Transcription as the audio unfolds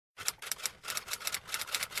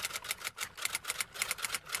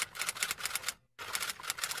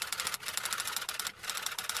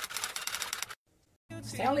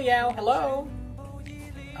Stanley Yau, hello.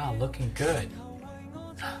 Oh, looking good.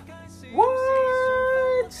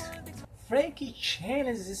 What? Frankie Chan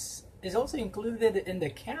is also included in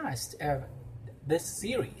the cast of this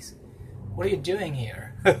series. What are you doing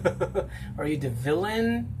here? Are you the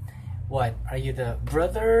villain? What? Are you the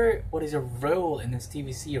brother? What is your role in this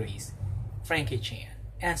TV series? Frankie Chan,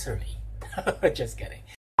 answer me. Just kidding.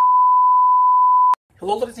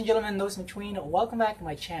 Hello ladies and gentlemen, those in between, welcome back to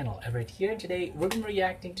my channel. Everett here, and today we're going to be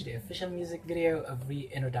reacting to the official music video of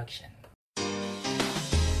Reintroduction.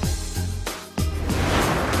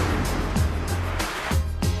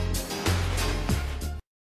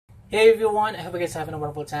 Hey everyone, I hope you guys are having a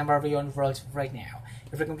wonderful time wherever you're in the world right now.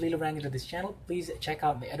 If you're completely brand new to this channel, please check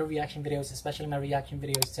out my other reaction videos, especially my reaction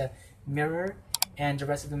videos to Mirror and the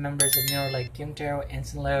rest of the members of Mirror like Kim Tao,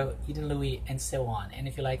 Anson Lo, Eden Louis, and so on. And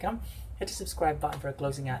if you like them, hit the subscribe button for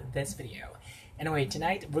closing out this video. Anyway,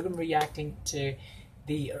 tonight we're going to be reacting to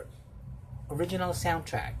the original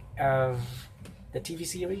soundtrack of the TV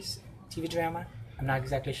series, TV drama. I'm not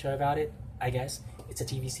exactly sure about it. I guess it's a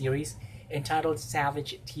TV series entitled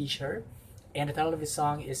Savage Teacher, and the title of the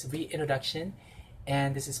song is Reintroduction,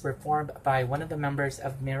 and this is performed by one of the members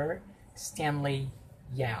of Mirror, Stanley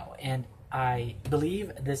Yau, and I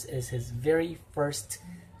believe this is his very first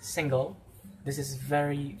single. This is his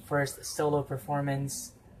very first solo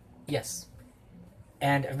performance. Yes,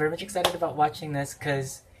 and I'm very much excited about watching this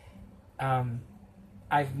because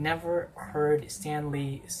I've never heard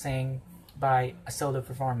Stanley sing by a solo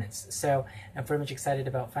performance, so I'm very much excited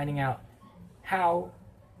about finding out how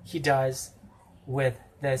he does with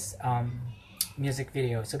this music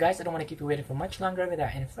video. So guys, I don't want to keep you waiting for much longer.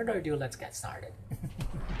 Without any further ado, let's get started.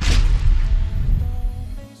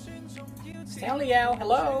 Stanley Yau,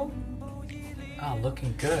 hello. Oh,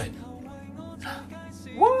 looking good.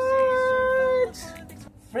 What?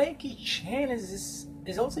 Frankie Chan is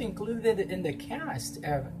also included in the cast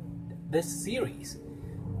of this series.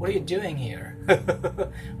 What are you doing here?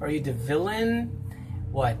 Are you the villain?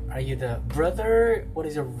 What? Are you the brother? What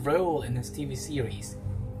is your role in this TV series?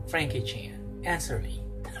 Frankie Chan, answer me.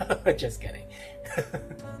 Just kidding.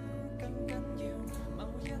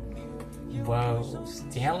 Whoa,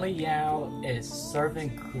 Stanley Yau is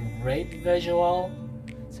serving great visual.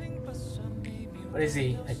 What is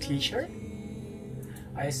he, a teacher?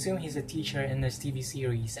 I assume he's a teacher in this TV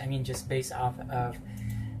series. I mean, just based off of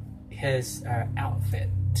his outfit.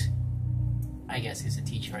 I guess he's a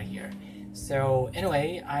teacher here. So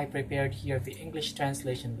anyway, I prepared here the English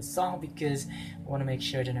translation of the song because I want to make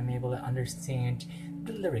sure that I'm able to understand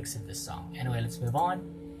the lyrics of the song. Anyway, let's move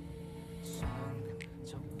on.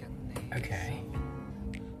 Okay.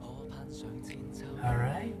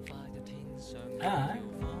 Alright.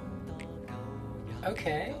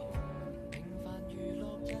 Okay.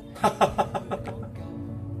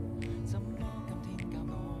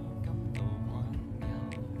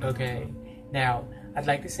 Okay. Now, I'd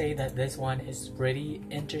like to say that this one is pretty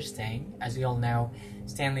interesting. As we all know,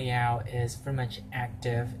 Stanley Yau is pretty much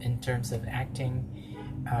active in terms of acting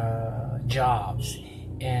jobs.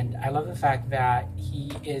 And I love the fact that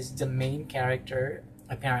he is the main character,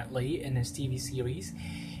 apparently, in this TV series.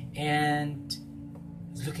 And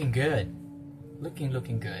he's looking good. Looking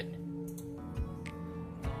good.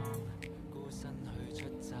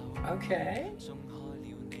 Okay.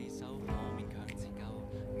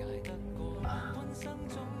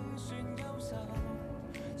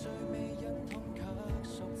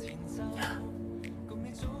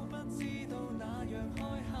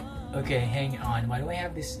 Okay, hang on. Why do I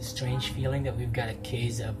have this strange feeling that we've got a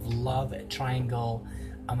case of love triangle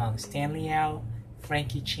among Stanley Yau,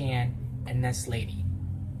 Frankie Chan, and this lady?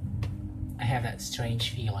 I have that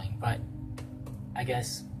strange feeling, but I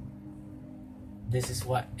guess this is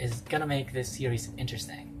what is gonna make this series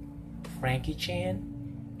interesting. Frankie Chan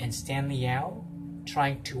and Stanley Yau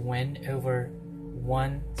trying to win over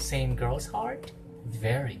one same girl's heart?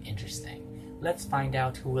 Very interesting. Let's find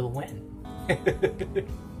out who will win.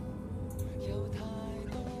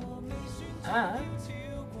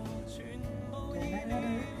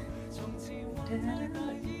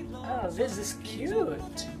 Oh, this is cute.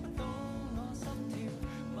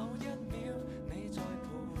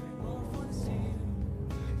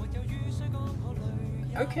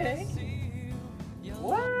 Okay.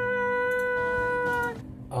 What?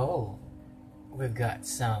 Oh, we've got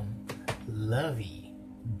some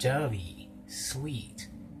lovey-dovey, sweet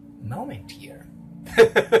moment here.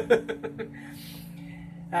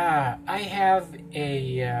 I have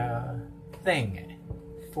a thing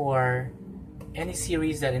for any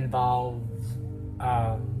series that involve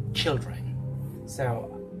children,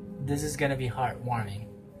 so this is gonna be heartwarming,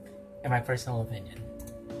 in my personal opinion.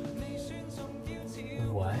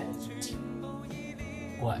 What?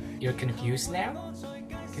 What? You're confused now?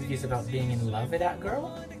 Confused about being in love with that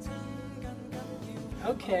girl?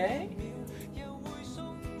 Okay.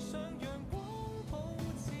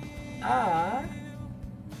 Ah.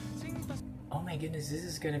 Oh my goodness, this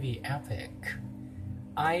is gonna be epic.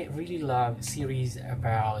 I really love series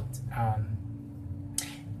about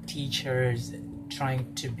teachers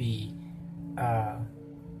trying to be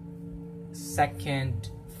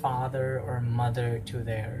second father or mother to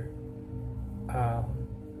their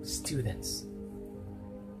students.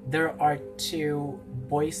 There are two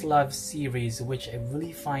boys love series which I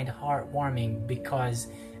really find heartwarming because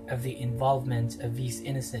of the involvement of these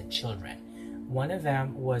innocent children. One of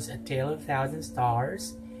them was A Tale of a Thousand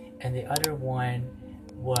Stars, and the other one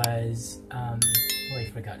was oh, I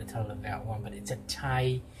forgot the title of that one, but it's a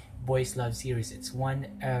Thai boys love series. It's one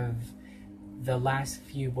of the last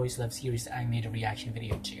few boys love series I made a reaction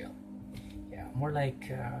video to. Yeah, more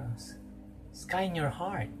like Sky in Your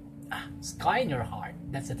Heart. Ah, Sky in Your Heart.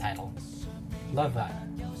 That's the title. Love that.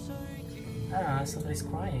 Ah, somebody's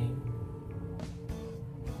crying.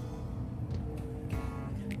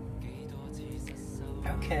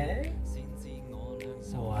 Okay.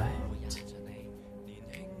 What?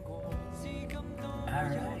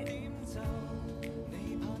 Alright.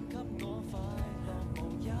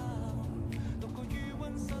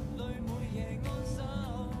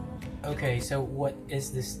 Okay, so what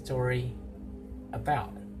is this story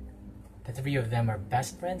about? The three of them are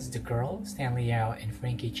best friends, the girl, Stanley Yau and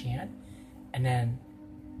Frankie Chan, and then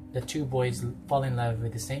the two boys fall in love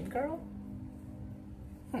with the same girl?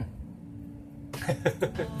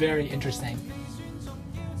 Very interesting.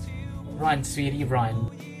 Run, sweetie, run.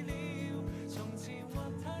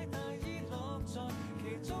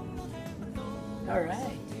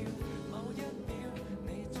 Alright.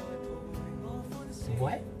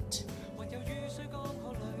 What?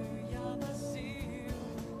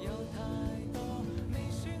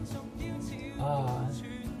 Oh.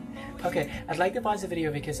 Okay, I'd like to pause the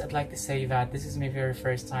video because I'd like to say that this is my very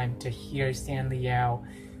first time to hear Stanley Yau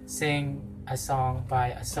sing a song by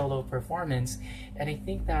a solo performance, and I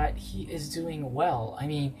think that he is doing well. I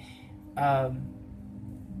mean,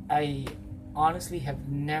 I honestly have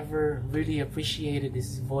never really appreciated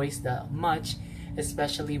his voice that much,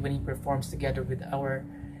 especially when he performs together with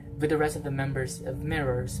the rest of the members of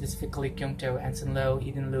Mirror, specifically Kyungto, Anson Lo,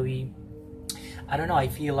 Eden Louis. I don't know, I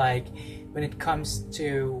feel like when it comes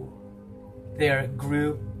to their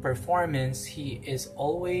group performance, he is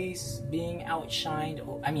always being outshined.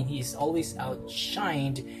 I mean, he's always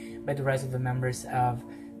outshined by the rest of the members of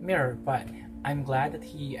Mirror, but I'm glad that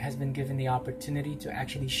he has been given the opportunity to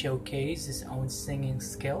actually showcase his own singing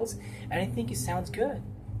skills, and I think he sounds good.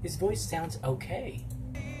 His voice sounds okay.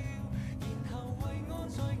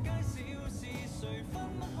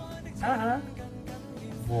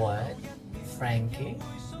 What? Frankie?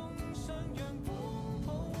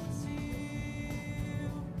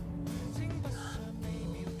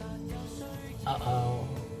 Uh-oh.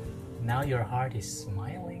 Now your heart is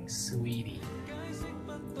smiling, sweetie.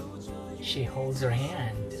 She holds her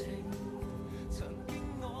hand.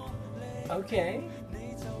 Okay.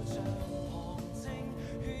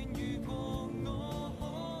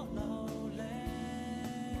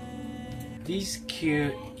 These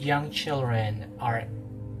cute young children are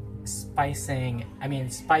spice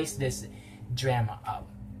this drama up.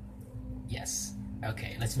 Yes.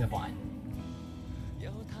 Okay, let's move on.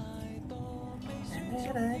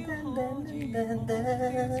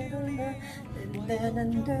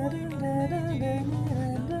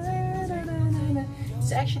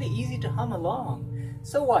 It's actually easy to hum along.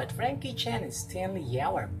 So what? Frankie Chan and Stanley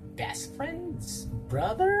Yau are best friends?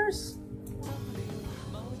 Brothers?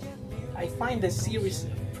 I find this series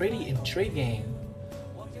pretty intriguing.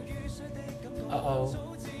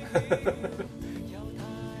 Uh-oh.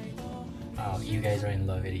 Oh, you guys are in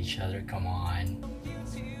love with each other. Come on.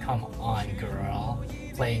 Come on, girl.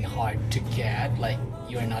 Playing hard to get like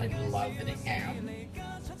you're not in love with him.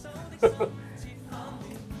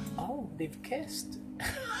 Oh, they've kissed.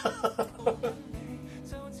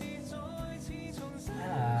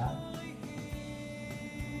 Ah.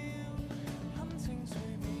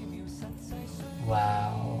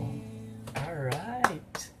 Wow.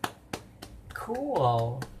 Alright.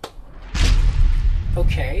 Cool.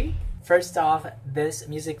 Okay. First off, this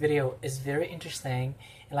music video is very interesting,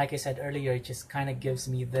 and like I said earlier, it just kind of gives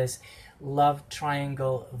me this love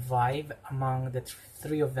triangle vibe among the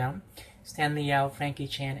three of them, Stanley Yau, Frankie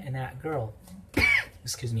Chan, and that girl.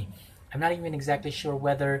 Excuse me. I'm not even exactly sure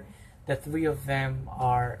whether the three of them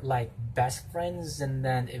are like best friends and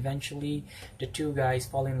then eventually the two guys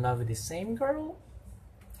fall in love with the same girl,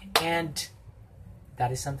 And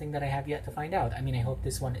that is something that I have yet to find out. I mean, I hope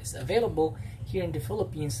this one is available here in the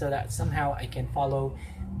Philippines so that somehow I can follow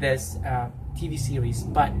this TV series.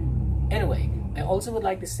 But anyway, I also would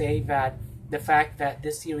like to say that the fact that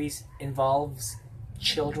this series involves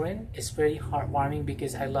children is very heartwarming,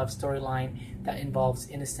 because I love storyline that involves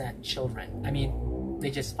innocent children. I mean, they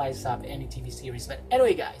just spice up any TV series. But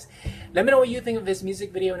anyway, guys, let me know what you think of this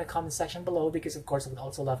music video in the comment section below, because of course I would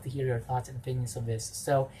also love to hear your thoughts and opinions of this.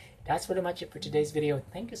 So that's pretty much it for today's video.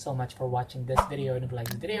 Thank you so much for watching this video. And if you like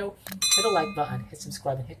this video, hit the like button, hit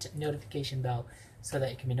subscribe, and hit the notification bell so that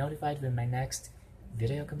you can be notified when my next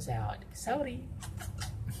video comes out. Saudi!